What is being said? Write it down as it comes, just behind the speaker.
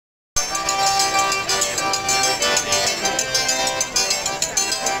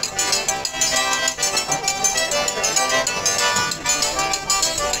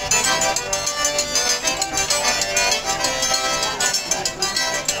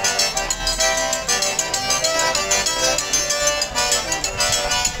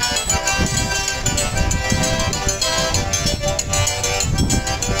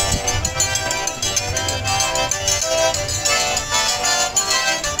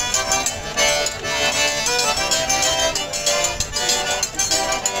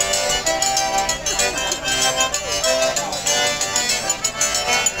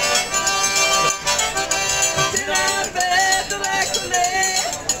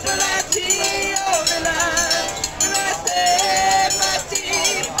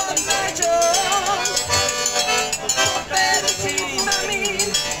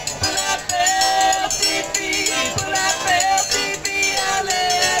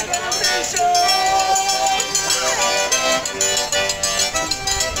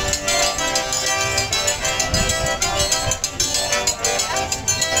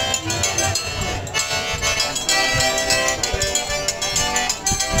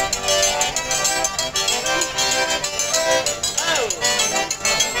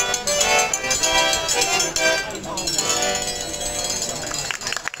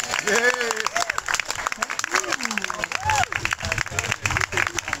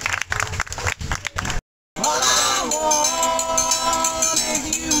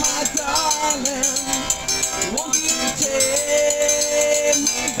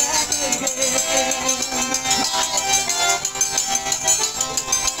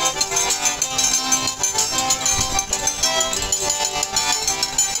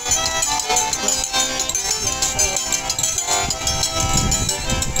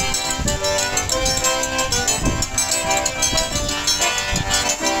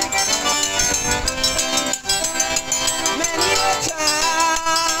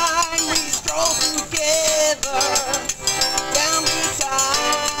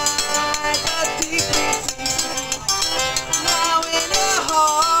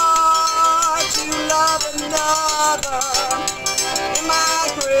Father, in my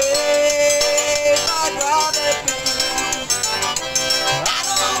grave I'd rather be. I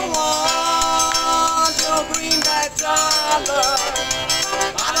don't want your greenback dollar.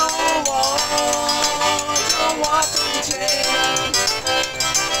 I don't want your walking chain.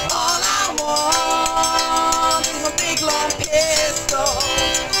 All I want is a big long pistol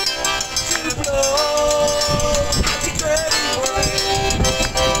to blow out your dirty brain.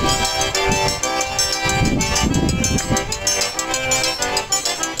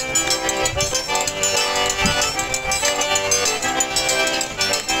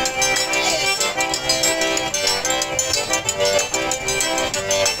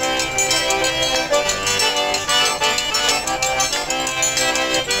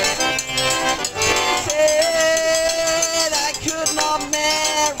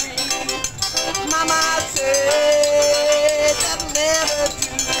 Mama said that'll never do.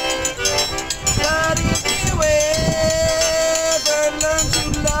 But if you ever learn to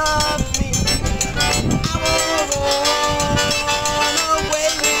love me, I will run away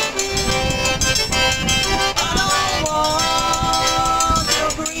with you. I don't want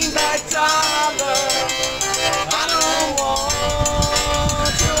your greenback dollar. I don't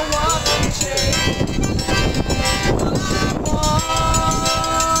want your walking chain. All I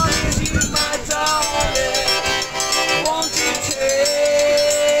want is you, my darling. Won't you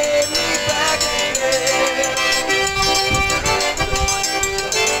take me back again?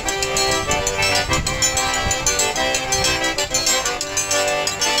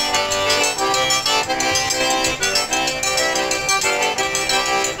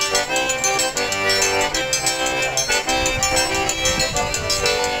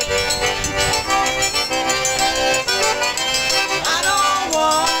 I don't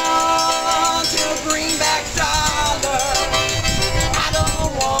want your greenback dollar. I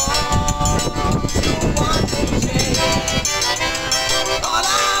don't want your walking chain. All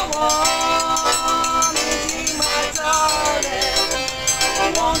I want is you, my darling.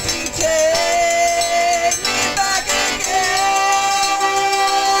 Won't you take me back again?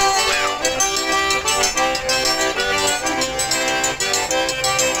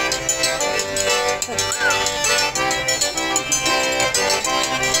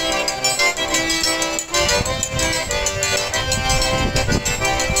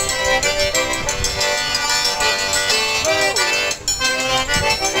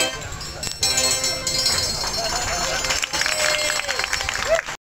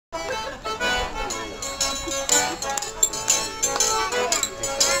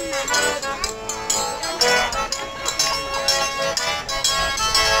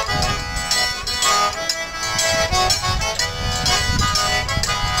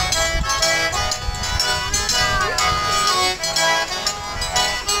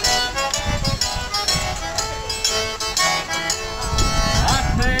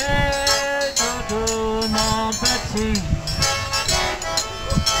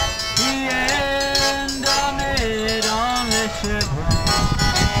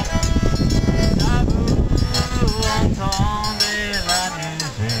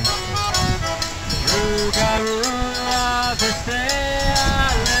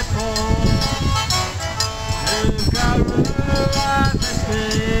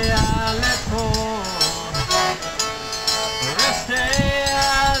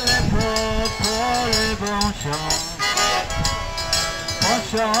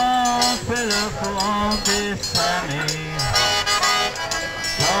 chante le front des amis.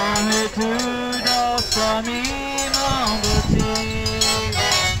 Dans l'étude au famille m'emboutit.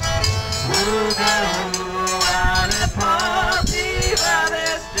 Le garou à l'époque va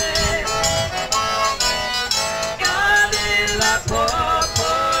rester. Gardez la peau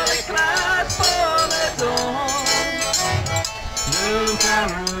pour les classes, pour les dons. Le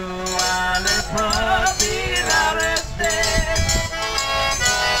garou à l'époque va rester.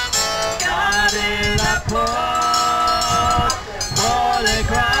 Gardez la peau pour les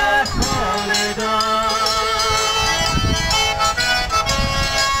classes, pour les dons.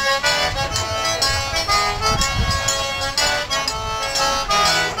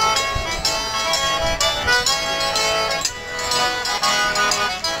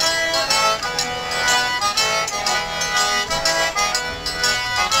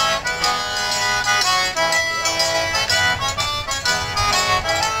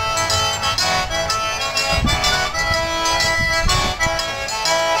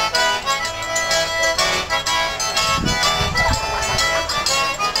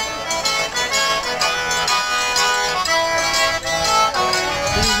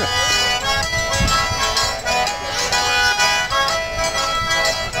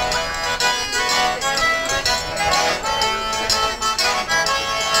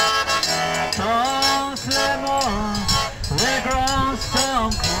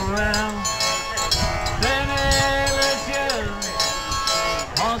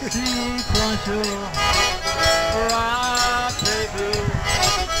 ensuite un jour, rappelez-vous,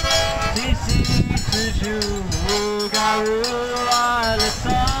 d'ici ce jour, au garou à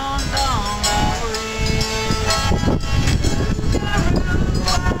descendre dans la rue. Le garou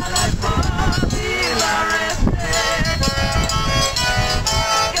à la porte, il a resté.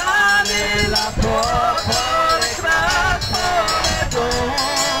 Gardez la porte pour les grâces, pour les dons.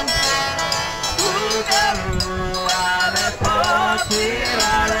 Le garou à la porte, il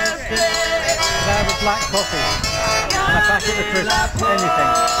a resté. They have a black coffee and a packet of crisps,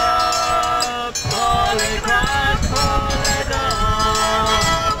 anything. Pour les grâces, pour les dons.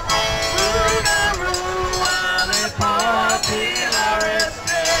 Le garou à la porte, il a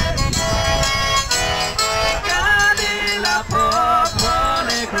resté. Gardez la porte pour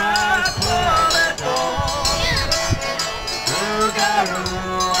les grâces, pour les dons. Le garou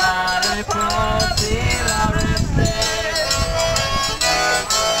à la porte, il a resté.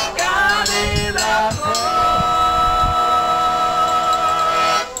 Gardez la porte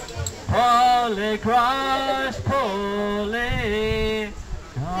pour les grâces, pour les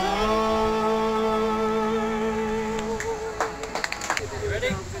dons.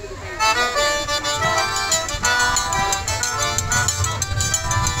 Ready?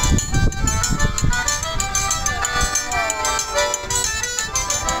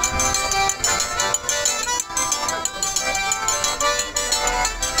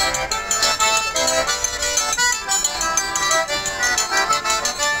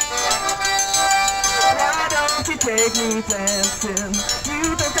 Why don't you take me dancing?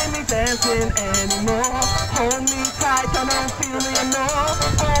 You don't take me dancing anymore. Hold me tight, I don't feel it no.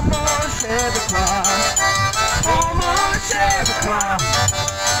 Oh mon cher de croix. Oh mon cher de croix.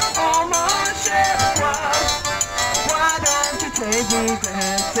 Oh mon cher de croix. Why don't you take me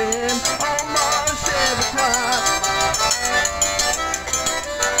dancing? Oh mon cher de croix.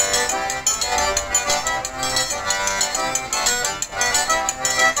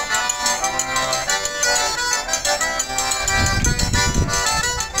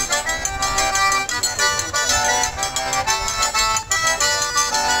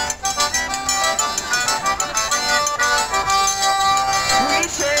 We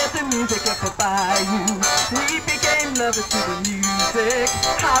shared the music up a bayou. We became lovers to the music.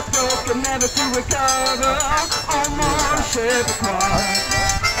 Heartbroken, never to recover. Oh mon cher de croix.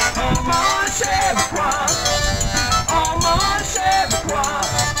 Oh mon cher de croix. Oh mon cher de croix.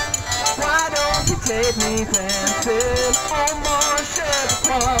 Why don't you take me dancing? Oh mon cher de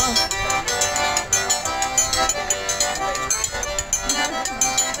croix.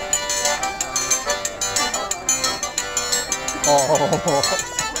 Oh,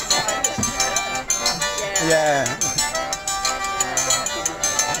 yeah.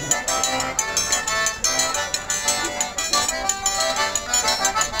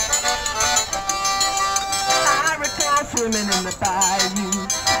 I recall swimming in the bayou.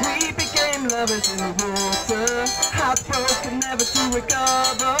 We became lovers in the water. Heartbroken, never to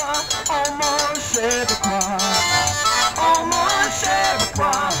recover. Oh mon cher de croix. Oh mon cher de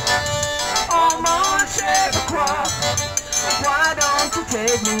croix. Oh mon cher de croix. Why don't you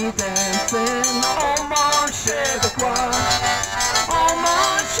take me dancing? Oh mon cher de croix. Oh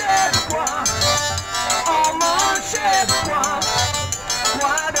mon cher de croix. Oh mon cher de croix.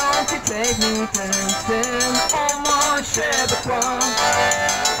 Why don't you take me dancing? Oh mon cher de croix.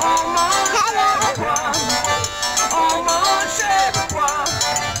 Oh mon cher de croix. Oh mon cher de croix.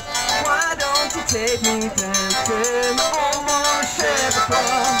 Why don't you take me dancing? Oh mon cher de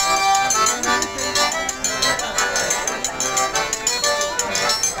croix.